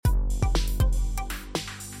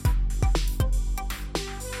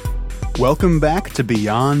Welcome back to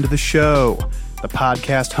Beyond the Show, the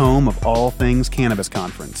podcast home of all things Cannabis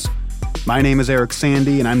Conference. My name is Eric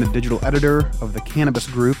Sandy, and I'm the digital editor of the Cannabis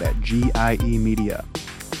Group at GIE Media.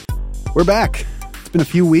 We're back. It's been a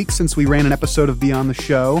few weeks since we ran an episode of Beyond the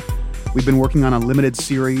Show. We've been working on a limited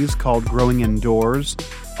series called Growing Indoors,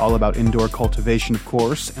 all about indoor cultivation, of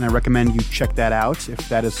course, and I recommend you check that out if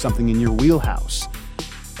that is something in your wheelhouse.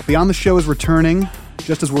 But Beyond the Show is returning,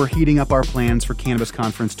 just as we're heating up our plans for Cannabis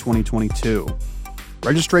Conference 2022.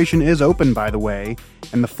 Registration is open, by the way,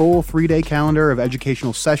 and the full 3-day calendar of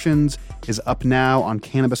educational sessions is up now on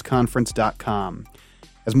cannabisconference.com.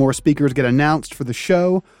 As more speakers get announced for the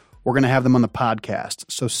show, we're going to have them on the podcast,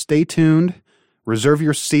 so stay tuned, reserve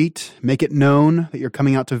your seat, make it known that you're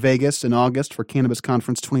coming out to Vegas in August for Cannabis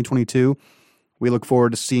Conference 2022. We look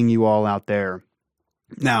forward to seeing you all out there.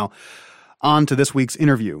 Now, on to this week's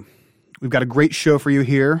interview. We've got a great show for you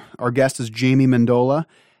here. Our guest is Jamie Mendola,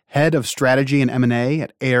 head of strategy and M&A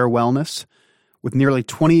at Ayr Wellness. With nearly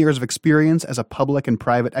 20 years of experience as a public and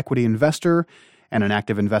private equity investor and an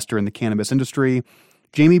active investor in the cannabis industry,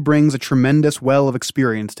 Jamie brings a tremendous well of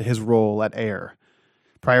experience to his role at Ayr.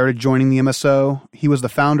 Prior to joining the MSO, he was the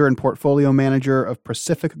founder and portfolio manager of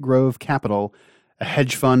Pacific Grove Capital, a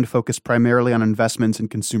hedge fund focused primarily on investments in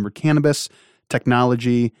consumer cannabis,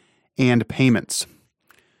 technology, and payments.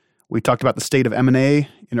 We talked about the state of M&A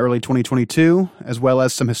in early 2022, as well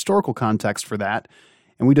as some historical context for that,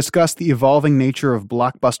 and we discussed the evolving nature of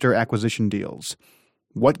blockbuster acquisition deals.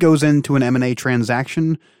 What goes into an M&A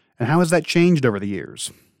transaction, and how has that changed over the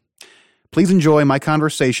years? Please enjoy my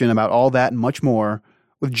conversation about all that and much more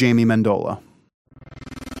with Jamie Mendola.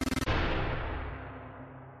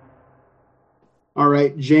 All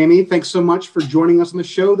right, Jamie, thanks so much for joining us on the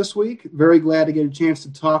show this week. Very glad to get a chance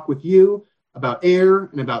to talk with you about Ayr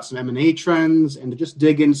and about some M&A trends and to just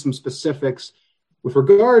dig into some specifics with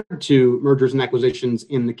regard to mergers and acquisitions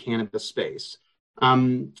in the cannabis space.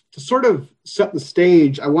 To sort of set the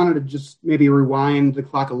stage, I wanted to just maybe rewind the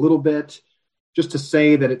clock a little bit just to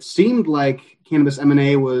say that it seemed like cannabis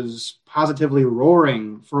M&A was positively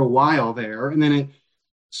roaring for a while there, and then it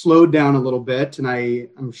slowed down a little bit, and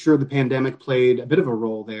I'm sure the pandemic played a bit of a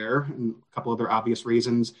role there and a couple other obvious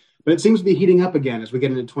reasons. But it seems to be heating up again as we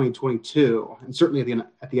get into 2022, and certainly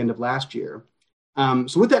at the end of last year.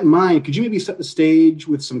 So with that in mind, could you maybe set the stage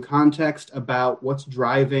with some context about what's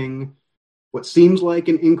driving what seems like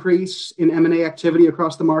an increase in M&A activity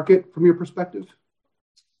across the market from your perspective?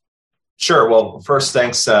 Sure. Well, first,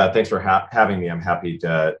 thanks for having me. I'm happy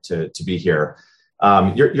to be here.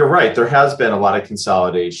 You're right. There has been a lot of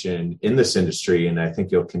consolidation in this industry, and I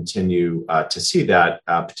think you'll continue to see that,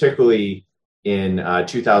 particularly in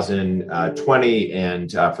 2020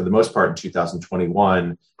 and for the most part in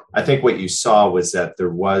 2021. I think what you saw was that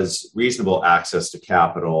there was reasonable access to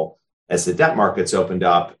capital as the debt markets opened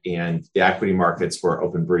up and the equity markets were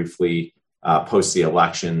open briefly post the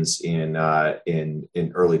elections in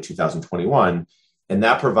early 2021. And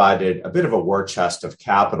that provided a bit of a war chest of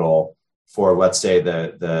capital for, let's say,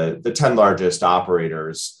 the 10 largest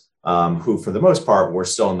operators who, for the most part, were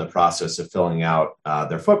still in the process of filling out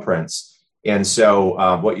their footprints. And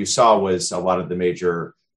so what you saw was a lot of the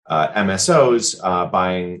major MSOs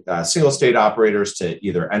buying single state operators to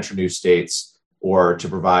either enter new states or to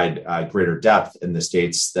provide greater depth in the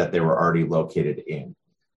states that they were already located in.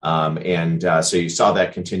 So you saw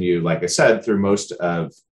that continue, like I said, through most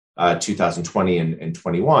of 2020 and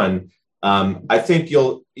 21. I think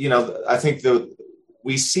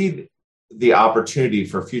we see the opportunity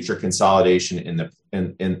for future consolidation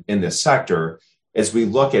in this sector as we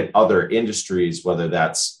look at other industries, whether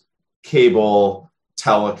that's cable,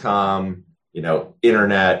 telecom,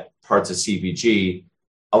 internet, parts of CPG.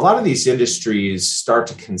 A lot of these industries start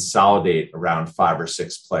to consolidate around 5 or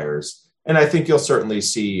 6 players. And I think you'll certainly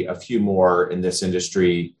see a few more in this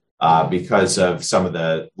industry because of some of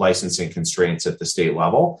the licensing constraints at the state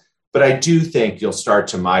level. But I do think you'll start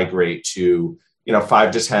to migrate to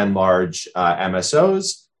 5 to 10 large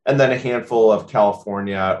MSOs, and then a handful of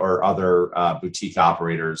California or other boutique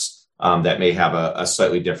operators that may have a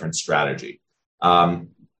slightly different strategy.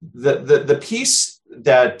 The piece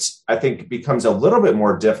that I think becomes a little bit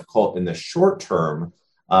more difficult in the short term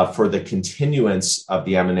for the continuance of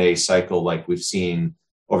the M&A cycle like we've seen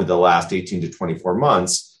over the last 18 to 24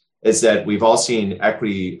 months is that we've all seen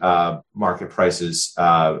equity market prices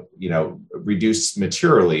reduce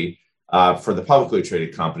materially for the publicly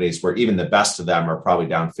traded companies, where even the best of them are probably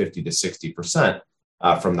down 50 to 60%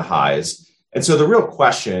 from the highs. And so the real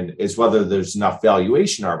question is whether there's enough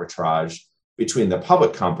valuation arbitrage between the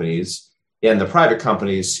public companies and the private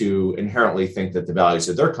companies who inherently think that the values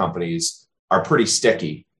of their companies are pretty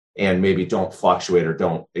sticky and maybe don't fluctuate or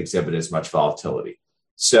don't exhibit as much volatility.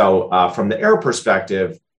 So from the Ayr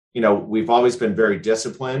perspective, we've always been very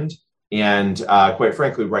disciplined. And quite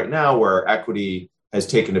frankly, right now where equity has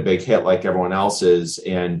taken a big hit like everyone else's,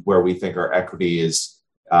 and where we think our equity has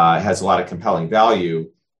a lot of compelling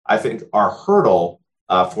value, I think our hurdle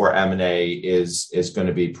for M&A is going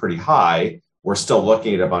to be pretty high. We're still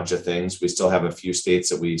looking at a bunch of things. We still have a few states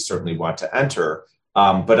that we certainly want to enter.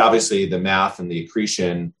 But obviously the math and the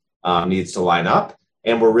accretion needs to line up.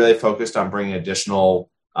 And we're really focused on bringing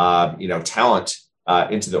additional talent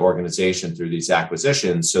into the organization through these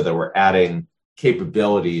acquisitions so that we're adding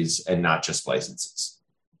capabilities and not just licenses.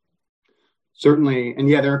 Certainly. And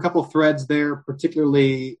yeah, there are a couple of threads there,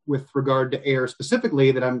 particularly with regard to Ayr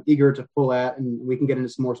specifically, that I'm eager to pull at, and we can get into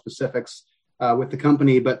some more specifics with the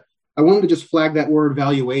company. But I wanted to just flag that word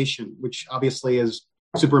valuation, which obviously is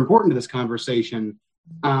super important to this conversation.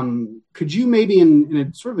 Could you maybe in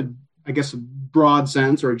a sort of a broad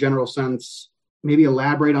sense or a general sense, maybe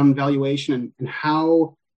elaborate on valuation and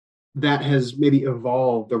how that has maybe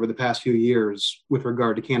evolved over the past few years with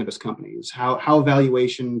regard to cannabis companies, how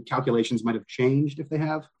valuation calculations might have changed if they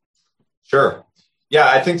have? Sure. Yeah,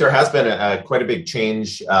 I think there has been quite a big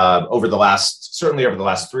change over the last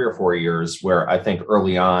 3 or 4 years, where I think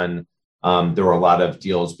early on there were a lot of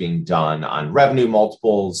deals being done on revenue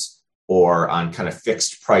multiples or on kind of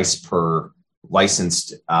fixed price per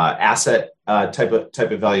licensed asset type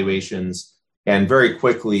of valuations. And very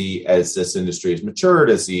quickly, as this industry has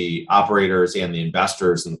matured, as the operators and the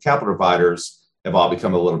investors and the capital providers have all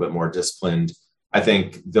become a little bit more disciplined, I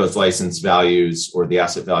think those license values or the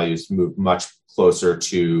asset values move much closer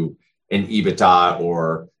to an EBITDA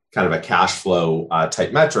or kind of a cash flow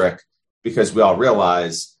type metric, because we all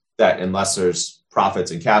realize that unless there's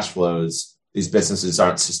profits and cash flows, these businesses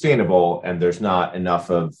aren't sustainable, and there's not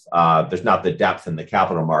the depth in the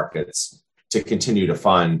capital markets to continue to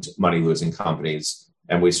fund money-losing companies.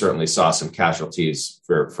 And we certainly saw some casualties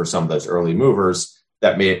for some of those early movers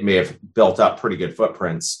that may have built up pretty good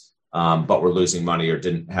footprints, but were losing money or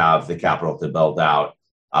didn't have the capital to build out,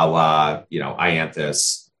 a la,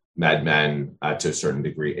 Ianthus, MedMen, to a certain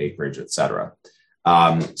degree, Acreage, et cetera.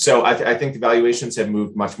 So I think the valuations have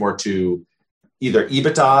moved much more to either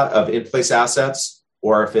EBITDA of in-place assets,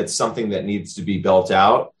 or if it's something that needs to be built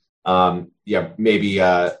out, maybe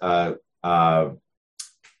a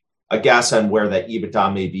guess on where that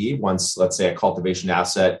EBITDA may be once, let's say, a cultivation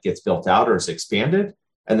asset gets built out or is expanded,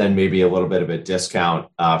 and then maybe a little bit of a discount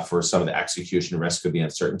for some of the execution risk of the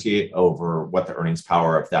uncertainty over what the earnings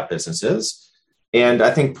power of that business is. And I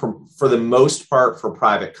think for the most part, for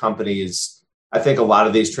private companies, I think a lot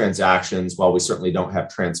of these transactions, while we certainly don't have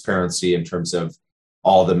transparency in terms of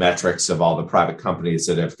all the metrics of all the private companies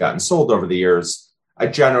that have gotten sold over the years, I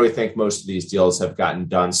generally think most of these deals have gotten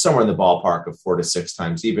done somewhere in the ballpark of 4 to 6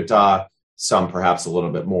 times EBITDA, some perhaps a little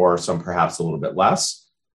bit more, some perhaps a little bit less.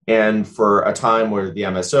 And for a time where the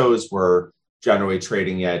MSOs were generally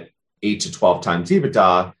trading at 8 to 12 times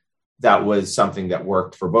EBITDA, that was something that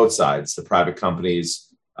worked for both sides. The private companies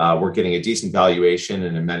were getting a decent valuation,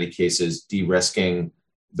 and in many cases, de-risking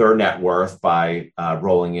their net worth by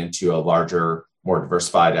rolling into a larger, more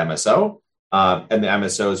diversified MSO. And the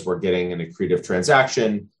MSOs were getting an accretive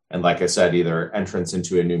transaction. And like I said, either entrance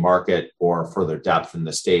into a new market or further depth in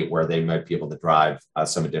the state where they might be able to drive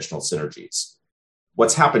some additional synergies.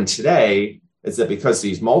 What's happened today is that because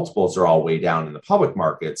these multiples are all way down in the public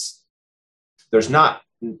markets, there's not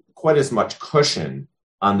quite as much cushion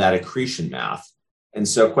on that accretion math. And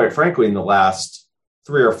so quite frankly, in the last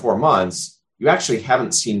 3 or 4 months, you actually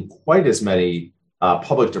haven't seen quite as many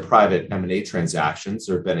public to private M&A transactions.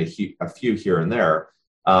 There have been a few here and there.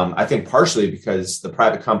 I think partially because the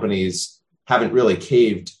private companies haven't really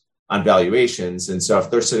caved on valuations. And so if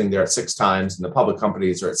they're sitting there at 6 times and the public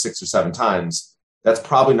companies are at 6 or 7 times, that's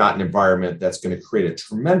probably not an environment that's going to create a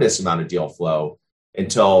tremendous amount of deal flow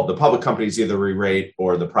until the public companies either re-rate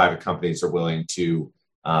or the private companies are willing to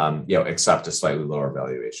accept a slightly lower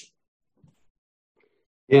valuation.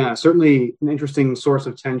 Yeah, certainly an interesting source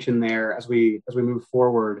of tension there as we move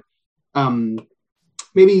forward.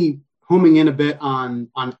 Maybe homing in a bit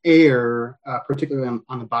on Ayr, particularly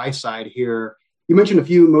on the buy side here. You mentioned a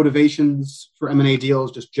few motivations for M&A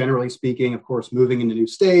deals, just generally speaking, of course, moving into new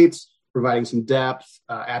states, providing some depth,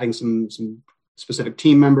 adding some specific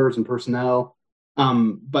team members and personnel.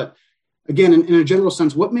 But again, in a general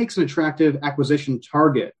sense, what makes an attractive acquisition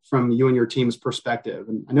target from you and your team's perspective?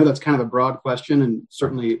 And I know that's kind of a broad question, and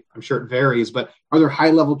certainly I'm sure it varies, but are there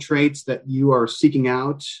high-level traits that you are seeking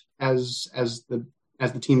out as the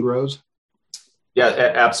team grows?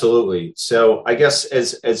 Yeah, absolutely. So I guess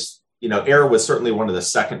as Ayr was certainly one of the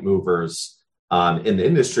second movers in the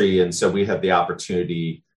industry. And so we had the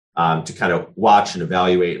opportunity to kind of watch and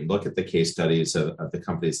evaluate and look at the case studies of the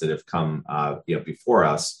companies that have come before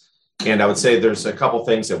us. And I would say there's a couple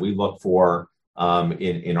things that we look for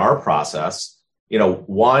in our process.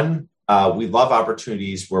 One, we love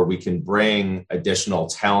opportunities where we can bring additional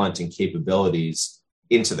talent and capabilities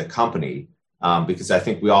into the company, because I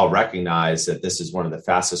think we all recognize that this is one of the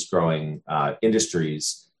fastest growing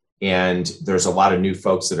industries. And there's a lot of new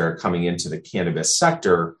folks that are coming into the cannabis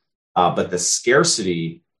sector, but the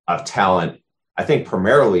scarcity of talent, I think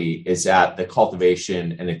primarily is at the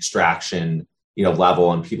cultivation and extraction,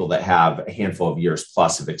 level, and people that have a handful of years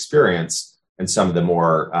plus of experience in some of the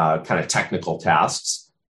more kind of technical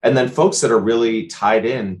tasks. And then folks that are really tied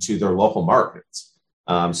in to their local markets.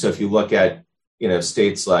 So if you look at,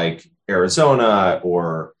 states like Arizona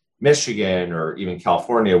or Michigan or even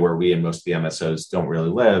California, where we and most of the MSOs don't really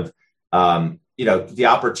live, the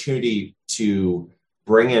opportunity to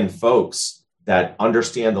bring in folks that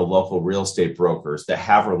understand the local real estate brokers, that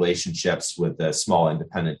have relationships with the small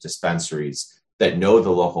independent dispensaries, that know the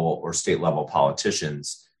local or state level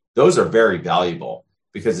politicians, those are very valuable,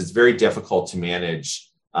 because it's very difficult to manage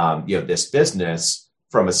this business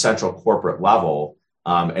from a central corporate level,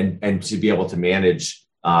 and to be able to manage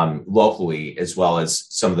locally, as well as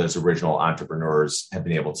some of those original entrepreneurs have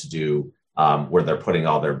been able to do, where they're putting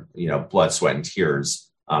all their blood, sweat, and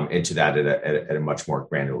tears into that at a much more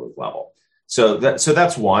granular level. So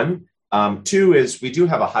that's one. Two is we do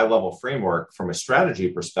have a high level framework from a strategy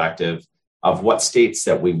perspective of what states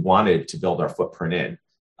that we wanted to build our footprint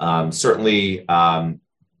in. Certainly,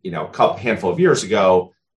 handful of years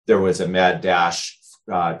ago, there was a mad dash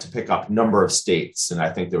to pick up number of states. And I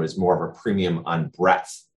think there was more of a premium on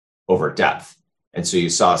breadth over depth. And so you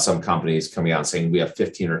saw some companies coming out saying we have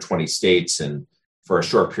 15 or 20 states. And for a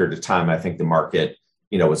short period of time, I think the market,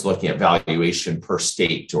 was looking at valuation per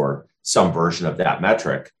state or some version of that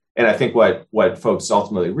metric. And I think what folks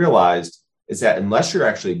ultimately realized is that unless you're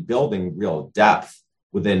actually building real depth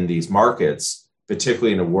within these markets,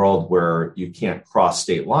 particularly in a world where you can't cross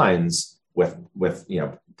state lines with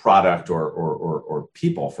product or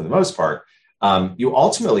people for the most part, you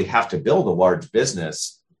ultimately have to build a large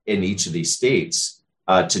business in each of these states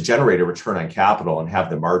to generate a return on capital and have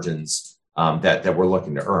the margins that we're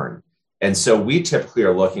looking to earn. And so we typically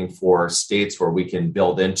are looking for states where we can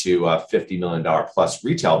build into a $50 million plus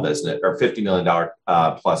retail business or $50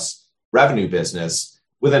 million plus revenue business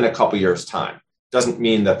within a couple years' time. Doesn't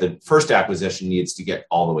mean that the first acquisition needs to get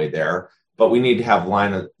all the way there, but we need to have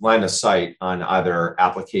line of sight on either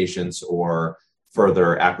applications or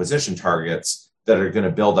further acquisition targets that are going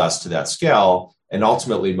to build us to that scale. And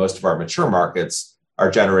ultimately, most of our mature markets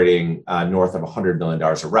are generating north of $100 million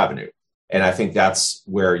of revenue. And I think that's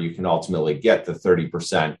where you can ultimately get the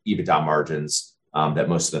 30% EBITDA margins that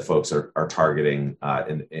most of the folks are targeting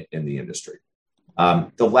in the industry.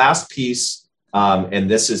 The last piece, and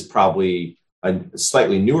this is probably a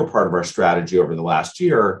slightly newer part of our strategy over the last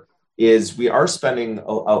year, is we are spending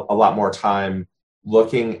a lot more time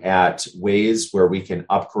looking at ways where we can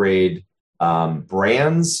upgrade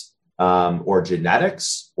brands or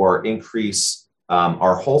genetics or increase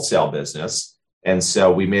our wholesale business. And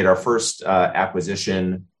so we made our first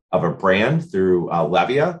acquisition of a brand through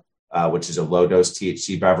Levia, which is a low-dose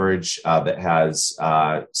THC beverage that has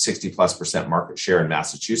 60+% market share in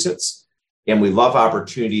Massachusetts. And we love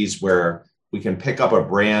opportunities where we can pick up a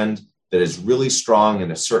brand that is really strong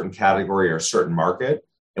in a certain category or a certain market,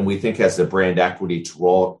 and we think has the brand equity to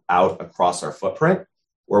roll out across our footprint,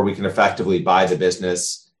 where we can effectively buy the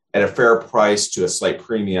business at a fair price to a slight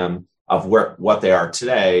premium of what they are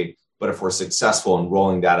today. But if we're successful in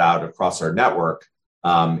rolling that out across our network,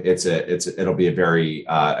 it'll be a very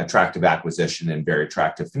attractive acquisition and very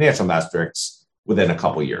attractive financial metrics within a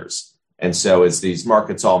couple of years. And so as these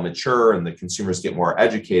markets all mature and the consumers get more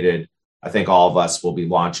educated, I think all of us will be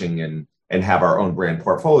launching and have our own brand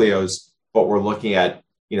portfolios, but we're looking at,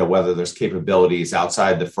 whether there's capabilities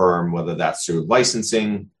outside the firm, whether that's through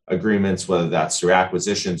licensing agreements, whether that's through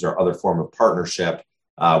acquisitions or other form of partnership,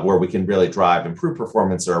 where we can really drive improved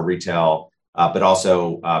performance in our retail, but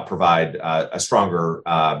also provide a stronger,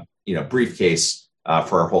 briefcase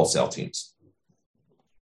for our wholesale teams.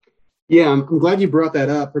 Yeah, I'm glad you brought that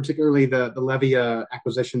up, particularly the Levia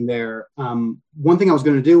acquisition there. One thing I was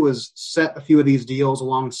going to do was set a few of these deals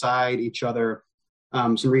alongside each other,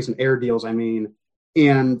 some recent Ayr deals, I mean.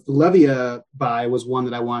 And the Levia buy was one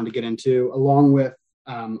that I wanted to get into, along with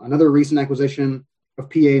another recent acquisition of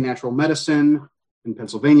PA Natural Medicine in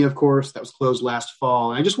Pennsylvania, of course, that was closed last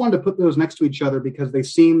fall. And I just wanted to put those next to each other because they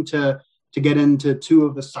seem to to get into two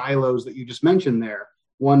of the silos that you just mentioned there.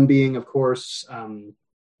 One being, of course, an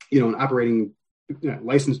operating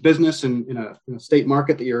licensed business in a state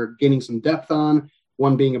market that you're gaining some depth on,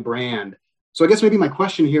 one being a brand. So I guess maybe my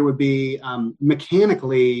question here would be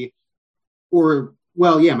mechanically,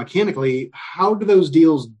 how do those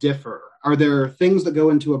deals differ? Are there things that go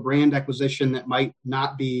into a brand acquisition that might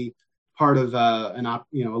not be part of a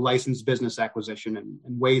licensed business acquisition, and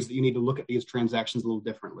ways that you need to look at these transactions a little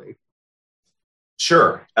differently?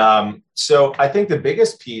 Sure. So I think the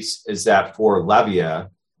biggest piece is that for Levia,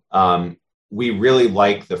 we really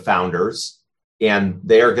like the founders, and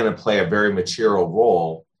they are going to play a very material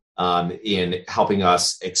role in helping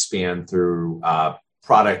us expand through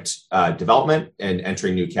product development and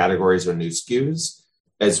entering new categories or new SKUs,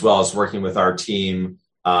 as well as working with our team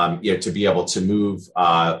to be able to move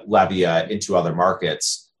Levia into other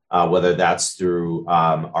markets, whether that's through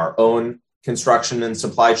our own construction and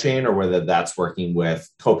supply chain, or whether that's working with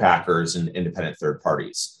co-packers and independent third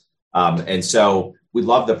parties. And so we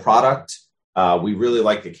love the product. We really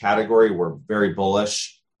like the category. We're very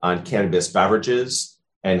bullish on cannabis beverages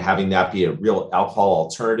and having that be a real alcohol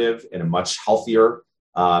alternative in a much healthier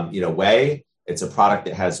way. It's a product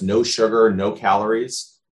that has no sugar, no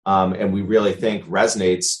calories, and we really think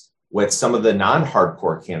resonates with some of the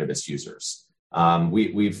non-hardcore cannabis users.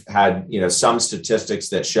 We've had some statistics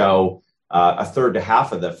that show a third to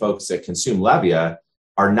half of the folks that consume Levia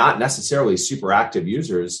are not necessarily super active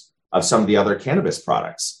users of some of the other cannabis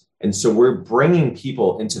products. And so we're bringing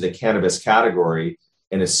people into the cannabis category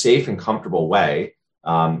in a safe and comfortable way.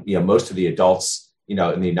 Most of the adults, in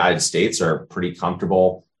the United States are pretty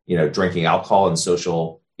comfortable, drinking alcohol in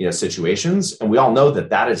social, situations. And we all know that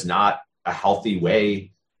that is not a healthy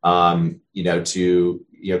way, to,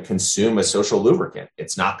 consume a social lubricant.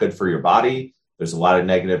 It's not good for your body. There's a lot of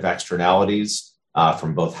negative externalities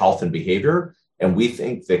from both health and behavior. And we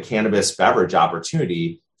think the cannabis beverage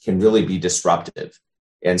opportunity can really be disruptive.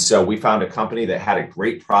 And so we found a company that had a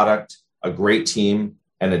great product, a great team,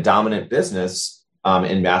 and a dominant business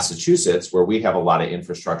in Massachusetts, where we have a lot of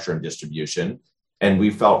infrastructure and distribution. And we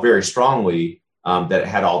felt very strongly that it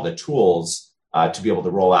had all the tools to be able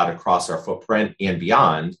to roll out across our footprint and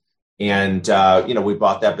beyond. And, we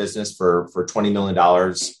bought that business for $20 million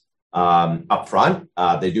upfront.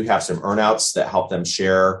 They do have some earnouts that help them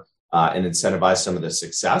share and incentivize some of the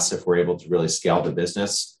success if we're able to really scale the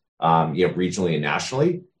business, regionally and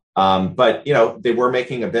nationally. But they were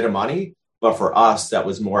making a bit of money, but for us, that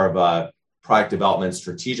was more of a product development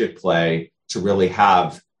strategic play to really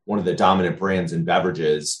have one of the dominant brands in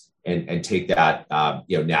beverages and take that,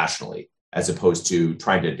 nationally, as opposed to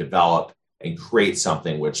trying to develop and create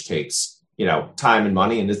something which takes, time and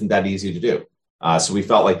money and isn't that easy to do. So we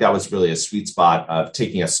felt like that was really a sweet spot of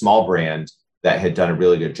taking a small brand that had done a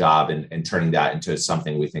really good job and turning that into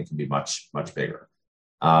something we think can be much, much bigger.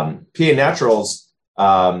 PA Naturals,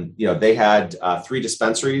 they had 3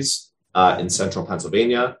 dispensaries in central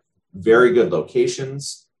Pennsylvania, very good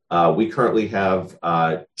locations. We currently have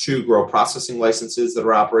 2 grow processing licenses that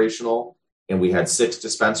are operational, and we had 6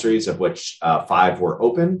 dispensaries, of which 5 were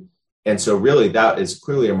open. And so really that is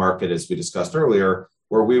clearly a market, as we discussed earlier,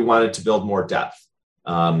 where we wanted to build more depth.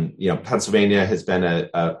 Pennsylvania has been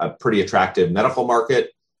a pretty attractive medical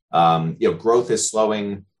market. Growth is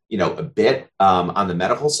slowing, a bit on the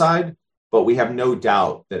medical side, but we have no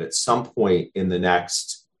doubt that at some point in the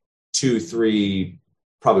next 2, 3,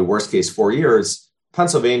 probably worst case 4 years,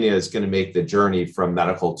 Pennsylvania is going to make the journey from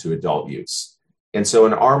medical to adult use. And so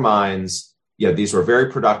in our minds, these were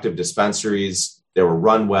very productive dispensaries. They were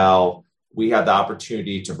run well. We had the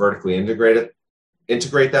opportunity to vertically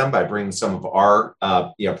integrate them by bringing some of our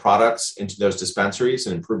products into those dispensaries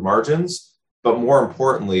and improve margins. But more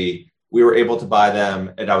importantly, we were able to buy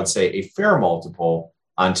them at, I would say, a fair multiple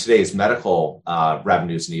on today's medical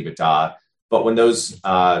revenues and EBITDA. But when those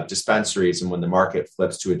dispensaries and when the market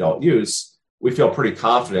flips to adult use, we feel pretty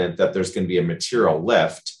confident that there's going to be a material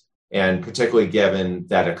lift. And particularly given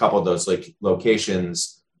that a couple of those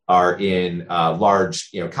locations are in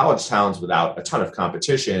large, college towns without a ton of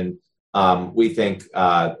competition, we think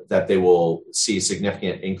that they will see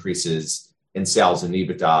significant increases in sales and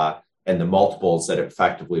EBITDA, and the multiples that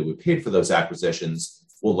effectively we paid for those acquisitions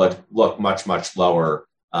will look much, much lower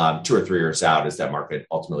 2 or 3 years out as that market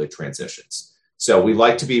ultimately transitions. So we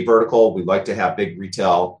like to be vertical. We like to have big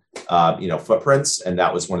retail, footprints, and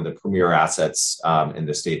that was one of the premier assets in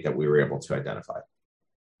the state that we were able to identify.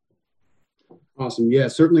 Awesome. Yeah,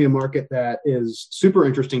 certainly a market that is super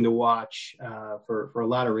interesting to watch for a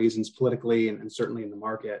lot of reasons politically and certainly in the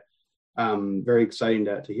market. Very exciting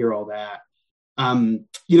to hear all that.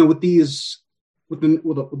 With these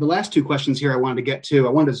with the last two questions here I wanted to get to,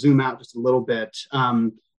 I wanted to zoom out just a little bit.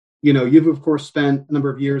 You've of course spent a number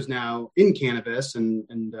of years now in cannabis,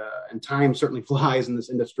 and time certainly flies in this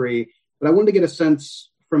industry. But I wanted to get a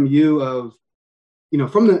sense from you of,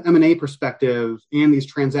 from the M&A perspective and these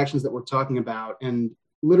transactions that we're talking about, and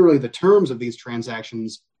literally the terms of these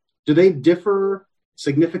transactions, do they differ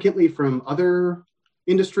significantly from other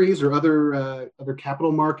industries or other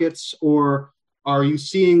capital markets, or are you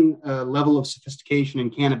seeing a level of sophistication in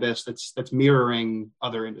cannabis that's mirroring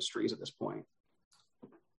other industries at this point?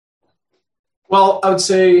 Well, I would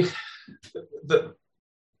say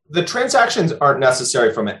the transactions aren't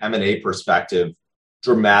necessary from an M&A perspective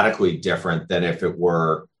dramatically different than if it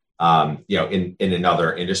were, in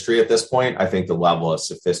another industry at this point. I think the level of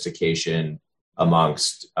sophistication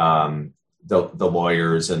amongst the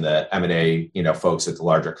lawyers and the M&A, folks at the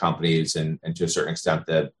larger companies, and to a certain extent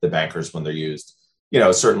the bankers when they're used,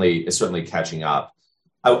 is certainly catching up.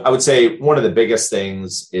 I would say one of the biggest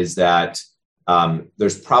things is that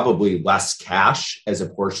there's probably less cash as a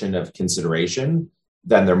portion of consideration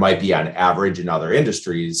than there might be on average in other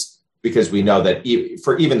industries, because we know that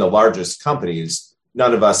for even the largest companies,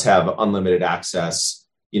 none of us have unlimited access,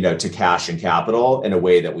 to cash and capital in a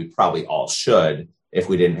way that we probably all should if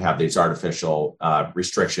we didn't have these artificial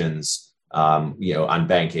restrictions, on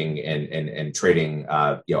banking and trading,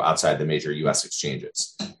 outside the major U.S.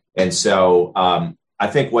 exchanges. And so I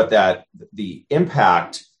think the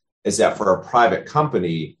impact is that for a private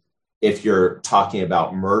company, if you're talking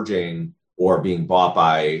about merging or being bought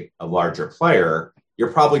by a larger player,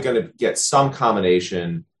 you're probably going to get some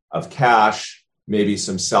combination of cash, maybe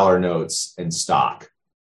some seller notes and stock.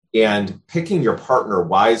 And picking your partner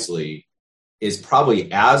wisely is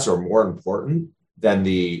probably as or more important than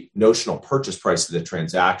the notional purchase price of the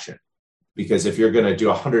transaction. Because if you're going to do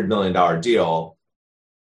a $100 million deal,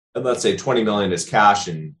 and let's say 20 million is cash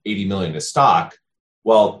and 80 million is stock,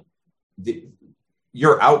 well,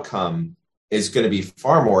 your outcome is going to be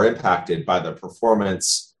far more impacted by the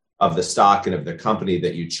performance of the stock and of the company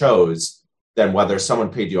that you chose than whether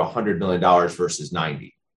someone paid you $100 million versus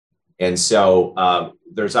 90. And so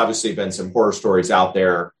there's obviously been some horror stories out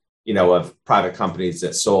there, of private companies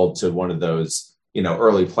that sold to one of those,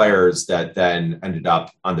 early players that then ended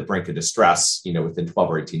up on the brink of distress, within 12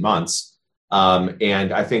 or 18 months.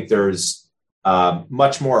 And I think there's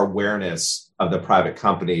much more awareness of the private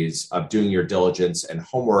companies of doing your diligence and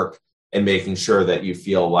homework and making sure that you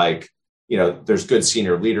feel like, there's good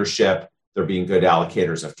senior leadership, they're being good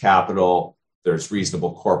allocators of capital, there's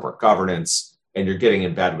reasonable corporate governance, and you're getting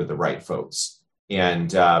in bed with the right folks.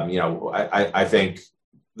 And, I think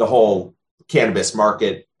the whole cannabis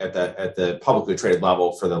market at the publicly traded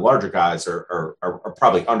level for the larger guys are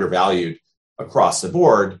probably undervalued across the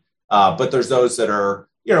board. But there's those that are,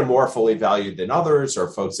 more fully valued than others, or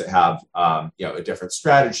folks that have, a different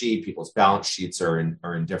strategy. People's balance sheets are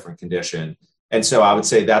in different condition. And so I would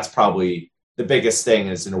say that's probably the biggest thing,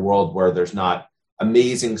 is in a world where there's not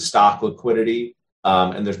amazing stock liquidity,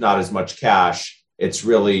 and there's not as much cash, it's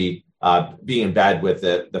really being in bed with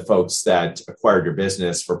the folks that acquired your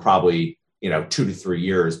business for probably, 2 to 3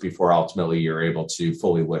 years before ultimately you're able to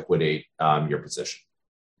fully liquidate your position.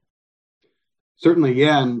 Certainly,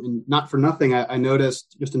 yeah. And not for nothing, I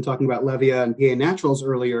noticed just in talking about Levia and PA Naturals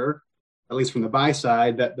earlier, at least from the buy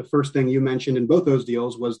side, that the first thing you mentioned in both those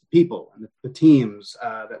deals was the people and the teams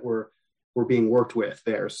that were being worked with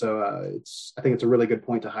there. So I think it's a really good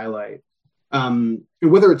point to highlight. And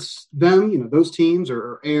whether it's them, those teams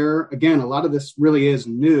or Ayr, again, a lot of this really is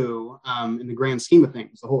new in the grand scheme of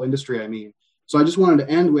things, the whole industry, I mean. So I just wanted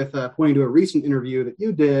to end with pointing to a recent interview that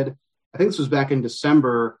you did. I think this was back in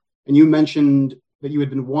December, and you mentioned that you had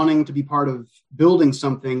been wanting to be part of building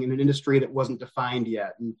something in an industry that wasn't defined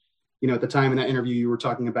yet. And, at the time in that interview, you were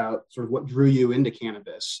talking about sort of what drew you into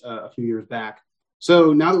cannabis a few years back.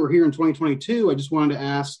 So now that we're here in 2022, I just wanted to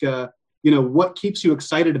ask, what keeps you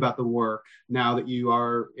excited about the work now that you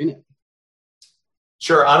are in it?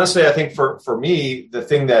 Sure. Honestly, I think for me, the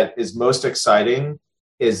thing that is most exciting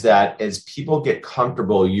is that as people get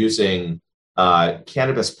comfortable using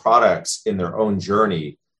cannabis products in their own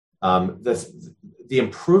journey, the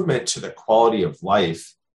improvement to the quality of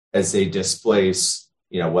life as they displace,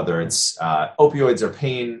 whether it's opioids or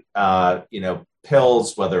pain,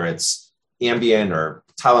 pills, whether it's Ambien or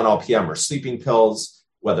Tylenol PM or sleeping pills,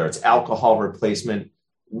 whether it's alcohol replacement,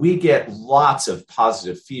 we get lots of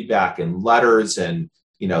positive feedback and letters. And,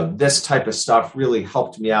 this type of stuff really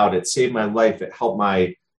helped me out. It saved my life. It helped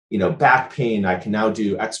my, back pain. I can now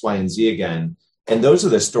do X, Y, and Z again. And those are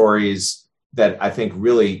the stories that I think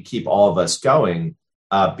really keep all of us going,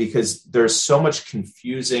 because there's so much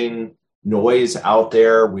confusing noise out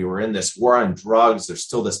there. We were in this war on drugs. There's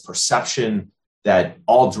still this perception that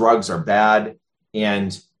all drugs are bad.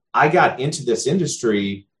 And I got into this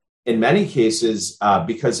industry in many cases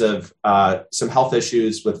because of some health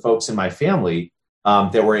issues with folks in my family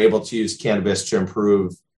that were able to use cannabis to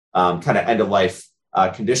improve kind of end-of-life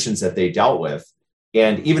conditions that they dealt with.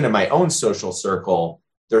 And even in my own social circle,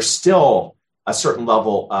 there's still a certain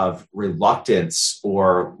level of reluctance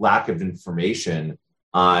or lack of information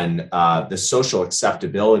on the social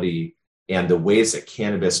acceptability and the ways that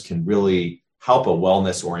cannabis can really help a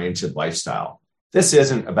wellness-oriented lifestyle. This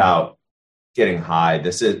isn't about getting high.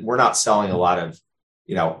 We're not selling a lot of,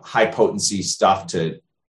 high potency stuff to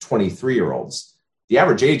 23-year-olds. The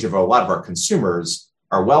average age of a lot of our consumers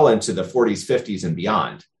are well into the 40s, 50s, and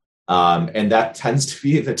beyond. And that tends to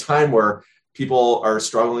be the time where people are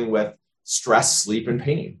struggling with stress, sleep, and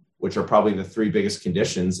pain, which are probably the three biggest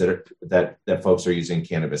conditions that folks are using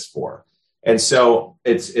cannabis for. And so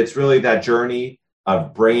it's really that journey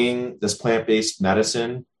of bringing this plant-based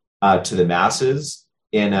medicine to the masses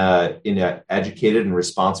in an educated and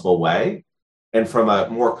responsible way. And from a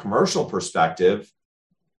more commercial perspective,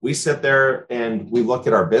 we sit there and we look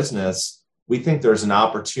at our business. We think there's an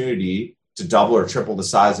opportunity to double or triple the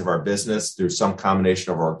size of our business through some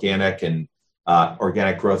combination of organic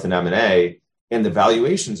growth and M&A. And the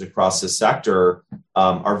valuations across the sector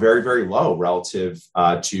are very, very low relative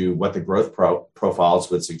to what the growth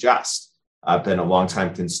profiles would suggest. I've been a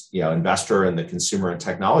longtime investor in the consumer and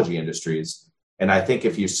technology industries. And I think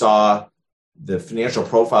if you saw the financial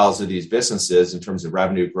profiles of these businesses in terms of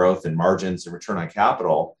revenue growth and margins and return on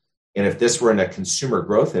capital, and if this were in a consumer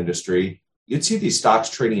growth industry, you'd see these stocks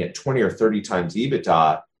trading at 20 or 30 times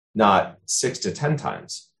EBITDA, not 6 to 10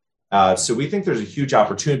 times. So we think there's a huge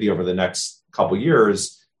opportunity over the next couple of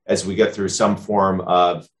years as we get through some form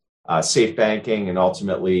of safe banking and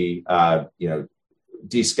ultimately,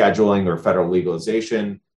 descheduling or federal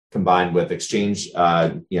legalization combined with exchange,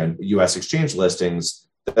 U.S. exchange listings,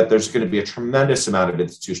 that there's going to be a tremendous amount of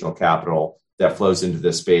institutional capital that flows into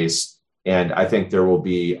this space. And I think there will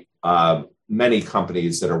be many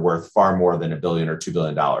companies that are worth far more than $1 billion or $2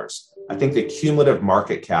 billion. I think the cumulative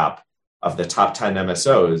market cap of the top 10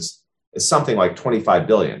 MSOs is something like 25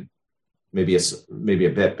 billion, maybe a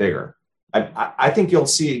bit bigger. I think you'll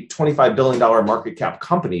see $25 billion market cap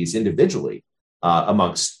companies individually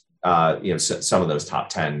amongst some of those top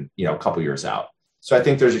 10, a couple years out. So I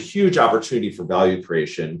think there's a huge opportunity for value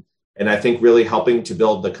creation. And I think really helping to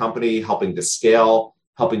build the company, helping to scale,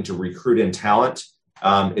 helping to recruit in talent.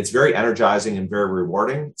 It's very energizing and very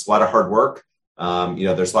rewarding. It's a lot of hard work.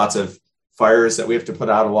 There's lots of fires that we have to put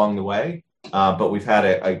out along the way. But we've had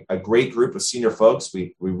a great group of senior folks.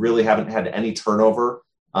 We really haven't had any turnover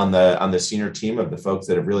on the senior team of the folks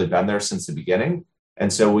that have really been there since the beginning.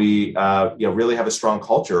 And so we really have a strong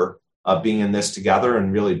culture of being in this together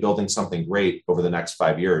and really building something great over the next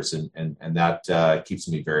 5 years. And that keeps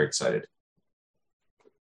me very excited.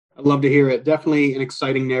 I'd love to hear it. Definitely an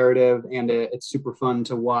exciting narrative, and it's super fun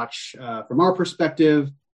to watch from our perspective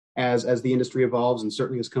as the industry evolves, and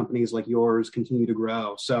certainly as companies like yours continue to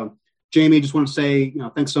grow. So, Jamie, just want to say,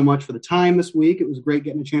 thanks so much for the time this week. It was great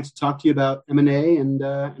getting a chance to talk to you about M&A and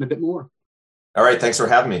a bit more. All right. Thanks for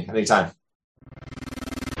having me. Anytime.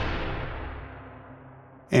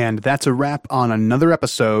 And that's a wrap on another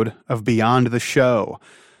episode of Beyond the Show.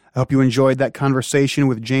 I hope you enjoyed that conversation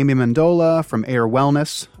with Jamie Mendola from Ayr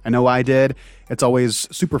Wellness. I know I did. It's always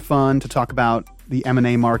super fun to talk about the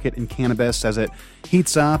M&A market in cannabis as it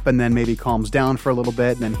heats up and then maybe calms down for a little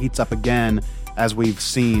bit and then heats up again, as we've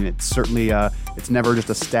seen. It's certainly, it's never just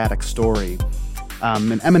a static story.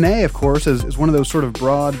 And M&A, of course, is one of those sort of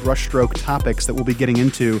broad brushstroke topics that we'll be getting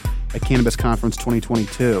into at Cannabis Conference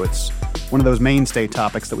 2022. It's one of those mainstay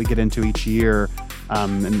topics that we get into each year.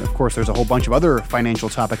 And of course, there's a whole bunch of other financial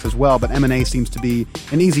topics as well, but M&A seems to be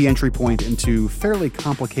an easy entry point into fairly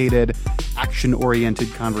complicated,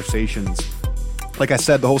 action-oriented conversations. Like I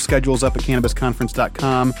said, the whole schedule is up at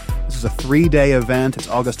cannabisconference.com. This is a 3-day event. It's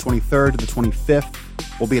August 23rd to the 25th.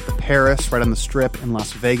 We'll be at the Paris, right on the Strip in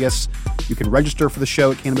Las Vegas. You can register for the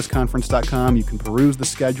show at cannabisconference.com. You can peruse the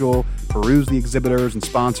schedule, peruse the exhibitors and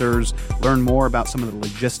sponsors, learn more about some of the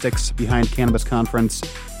logistics behind Cannabis Conference.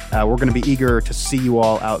 We're going to be eager to see you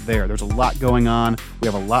all out there. There's a lot going on. We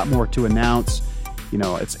have a lot more to announce.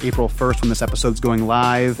 It's April 1st when this episode's going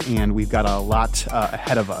live, and we've got a lot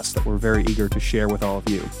ahead of us that we're very eager to share with all of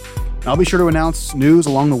you. And I'll be sure to announce news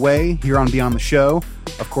along the way here on Beyond the Show.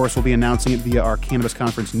 Of course, we'll be announcing it via our Cannabis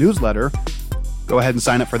Conference newsletter. Go ahead and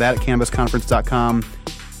sign up for that at cannabisconference.com.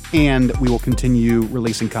 And we will continue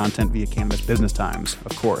releasing content via Cannabis Business Times,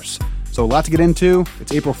 of course. So a lot to get into.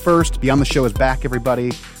 It's April 1st. Beyond the Show is back,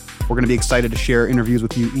 everybody. We're going to be excited to share interviews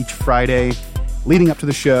with you each Friday leading up to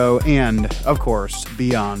the show and, of course,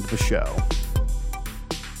 beyond the show.